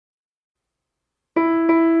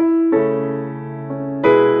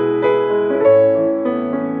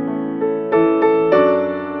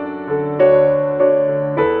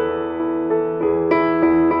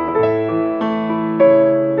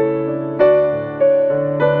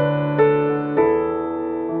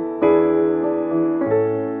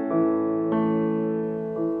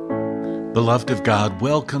Beloved of God,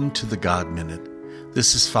 welcome to the God Minute.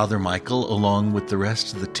 This is Father Michael along with the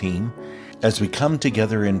rest of the team as we come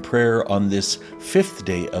together in prayer on this 5th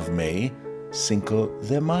day of May, Cinco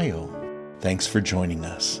de Mayo. Thanks for joining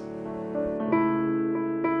us.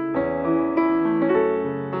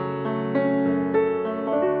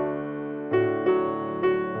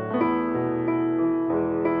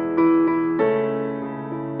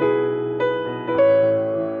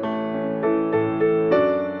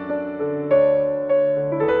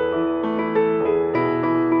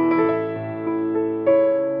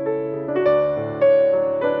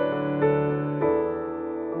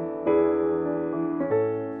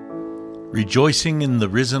 Rejoicing in the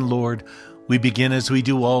risen Lord, we begin as we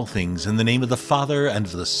do all things in the name of the Father, and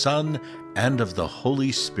of the Son, and of the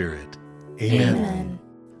Holy Spirit. Amen.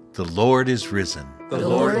 The Lord is risen. The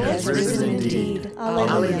Lord has risen indeed.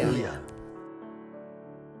 Alleluia.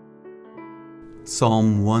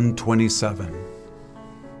 Psalm 127.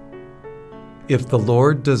 If the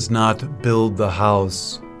Lord does not build the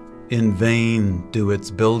house, in vain do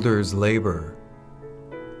its builders labor.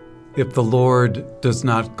 If the Lord does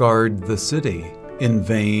not guard the city, in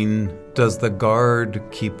vain does the guard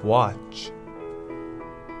keep watch.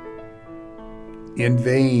 In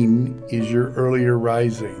vain is your earlier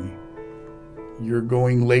rising, your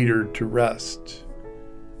going later to rest,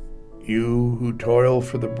 you who toil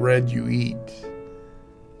for the bread you eat.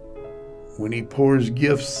 When he pours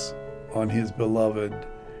gifts on his beloved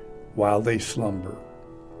while they slumber.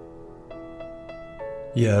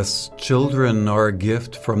 Yes, children are a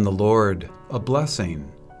gift from the Lord, a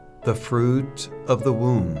blessing, the fruit of the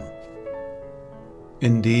womb.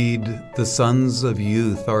 Indeed, the sons of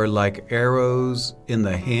youth are like arrows in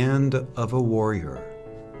the hand of a warrior.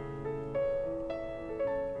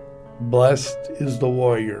 Blessed is the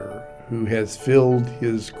warrior who has filled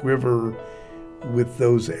his quiver with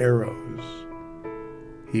those arrows.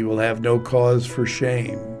 He will have no cause for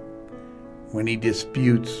shame when he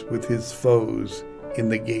disputes with his foes in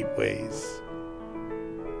the gateways.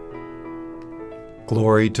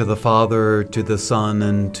 Glory to the Father, to the Son,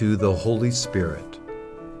 and to the Holy Spirit.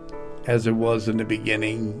 As it was in the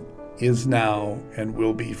beginning, is now, and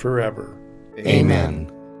will be forever. Amen.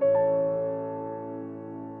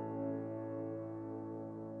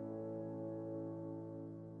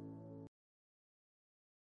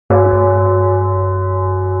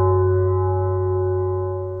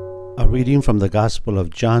 A reading from the Gospel of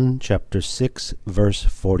John, chapter 6, verse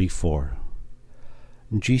 44.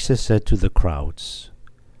 Jesus said to the crowds,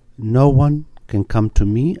 "No one can come to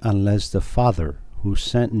me unless the Father who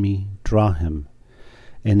sent me draw him,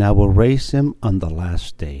 and I will raise him on the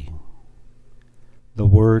last day." The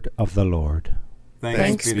word of the Lord.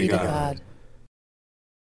 Thanks be to God.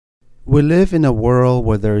 We live in a world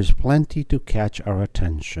where there is plenty to catch our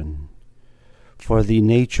attention. For the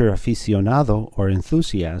nature aficionado or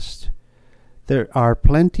enthusiast, there are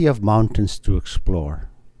plenty of mountains to explore.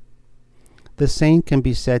 The same can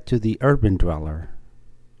be said to the urban dweller.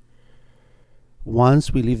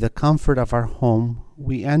 Once we leave the comfort of our home,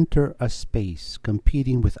 we enter a space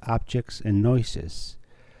competing with objects and noises,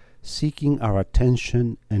 seeking our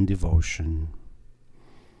attention and devotion.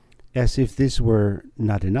 As if this were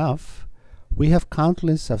not enough, we have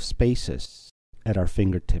countless of spaces at our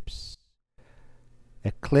fingertips.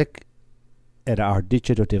 A click at our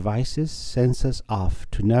digital devices sends us off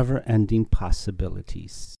to never-ending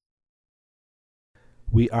possibilities.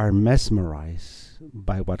 We are mesmerized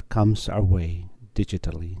by what comes our way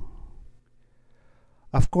digitally.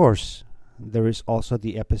 Of course, there is also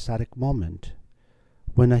the episodic moment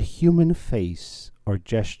when a human face or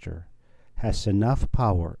gesture has enough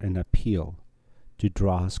power and appeal to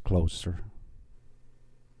draw us closer.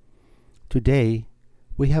 Today,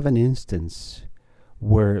 we have an instance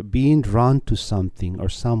where being drawn to something or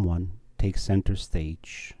someone takes center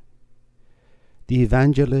stage. The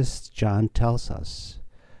evangelist John tells us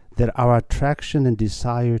that our attraction and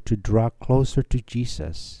desire to draw closer to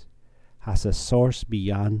Jesus has a source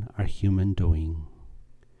beyond our human doing.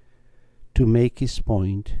 To make his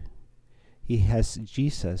point, he has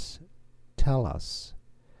Jesus tell us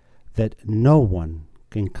that no one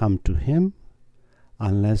can come to him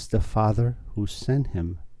unless the Father who sent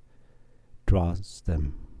him draws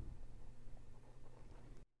them.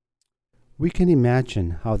 We can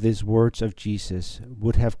imagine how these words of Jesus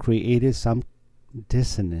would have created some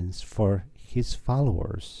dissonance for his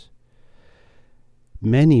followers.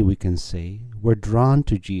 Many, we can say, were drawn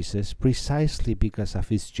to Jesus precisely because of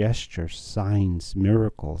his gestures, signs,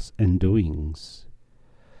 miracles, and doings.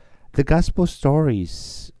 The gospel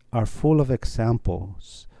stories are full of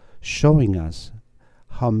examples showing us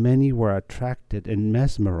how many were attracted and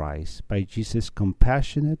mesmerized by Jesus'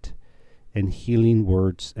 compassionate and healing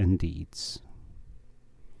words and deeds.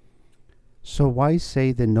 So why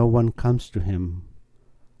say that no one comes to him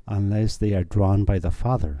unless they are drawn by the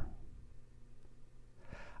Father?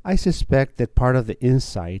 I suspect that part of the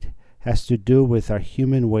insight has to do with our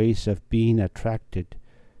human ways of being attracted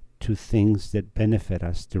to things that benefit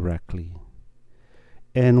us directly.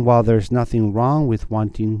 And while there's nothing wrong with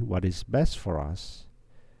wanting what is best for us,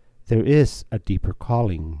 there is a deeper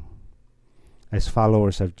calling. As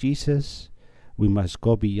followers of Jesus, we must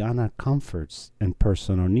go beyond our comforts and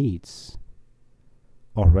personal needs.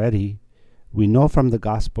 Already, we know from the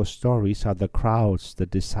gospel stories how the crowds, the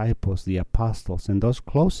disciples, the apostles, and those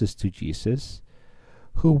closest to Jesus,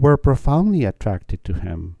 who were profoundly attracted to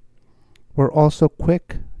him, were also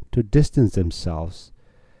quick to distance themselves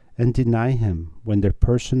and deny him when their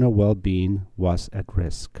personal well-being was at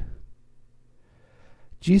risk.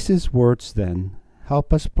 Jesus' words, then,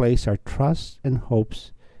 help us place our trust and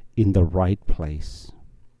hopes in the right place.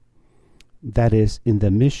 That is, in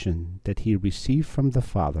the mission that he received from the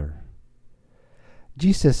Father.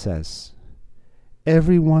 Jesus says,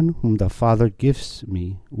 "Everyone whom the Father gives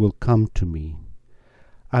me will come to me.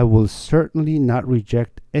 I will certainly not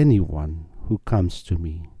reject anyone who comes to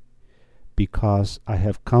me, because I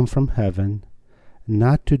have come from heaven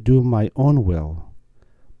not to do my own will,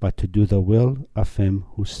 but to do the will of him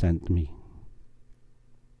who sent me."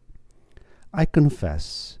 I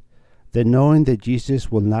confess that knowing that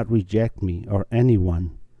Jesus will not reject me or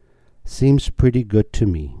anyone seems pretty good to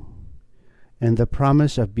me. And the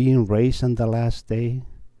promise of being raised on the last day,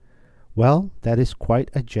 well, that is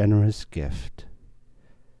quite a generous gift.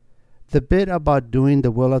 The bit about doing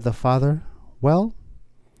the will of the Father, well,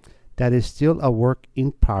 that is still a work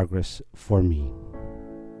in progress for me.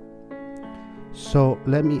 So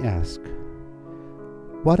let me ask,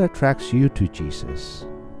 what attracts you to Jesus?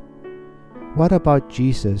 What about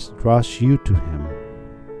Jesus draws you to him?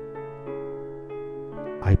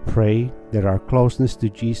 I pray that our closeness to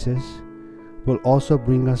Jesus will also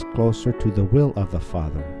bring us closer to the will of the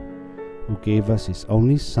Father, who gave us his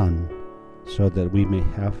only Son, so that we may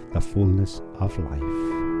have the fullness of life.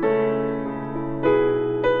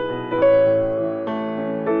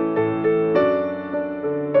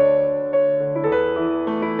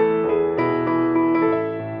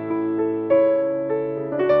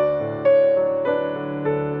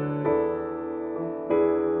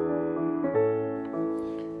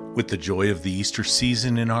 With the joy of the Easter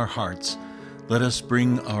season in our hearts, let us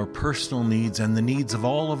bring our personal needs and the needs of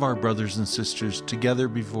all of our brothers and sisters together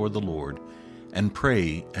before the Lord and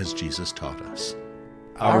pray as Jesus taught us.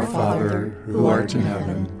 Our Father, who art in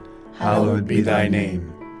heaven, hallowed be thy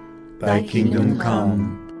name. Thy kingdom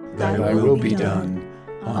come, thy will be done,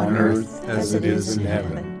 on earth as it is in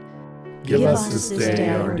heaven. Give us this day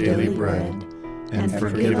our daily bread, and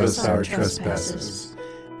forgive us our trespasses,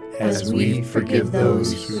 as we forgive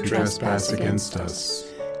those who trespass against us.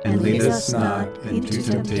 And lead us not into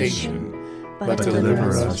temptation, but deliver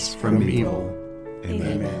us from evil.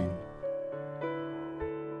 Amen.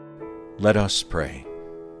 Let us pray.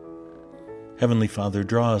 Heavenly Father,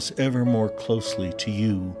 draw us ever more closely to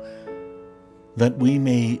you, that we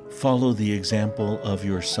may follow the example of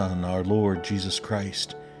your Son, our Lord Jesus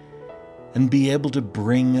Christ, and be able to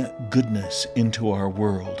bring goodness into our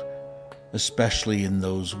world, especially in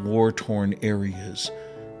those war-torn areas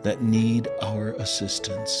that need our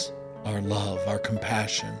assistance, our love, our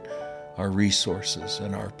compassion, our resources,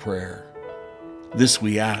 and our prayer. This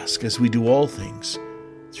we ask as we do all things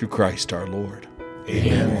through Christ our Lord.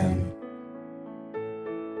 Amen.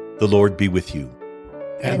 The Lord be with you.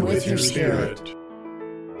 And with your spirit.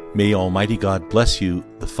 May Almighty God bless you,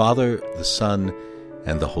 the Father, the Son,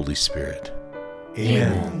 and the Holy Spirit.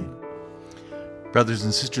 Amen. Brothers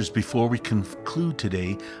and sisters, before we conclude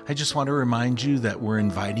today, I just want to remind you that we're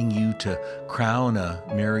inviting you to crown a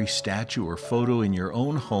Mary statue or photo in your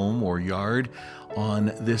own home or yard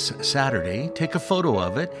on this Saturday. Take a photo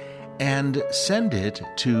of it and send it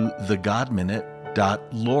to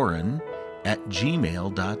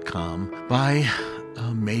thegodminute.lauren@gmail.com by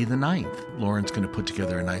May the 9th. Lauren's going to put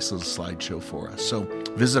together a nice little slideshow for us. So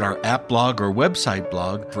visit our app blog or website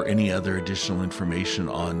blog for any other additional information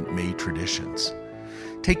on May traditions.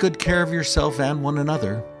 Take good care of yourself and one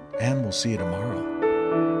another, and we'll see you tomorrow.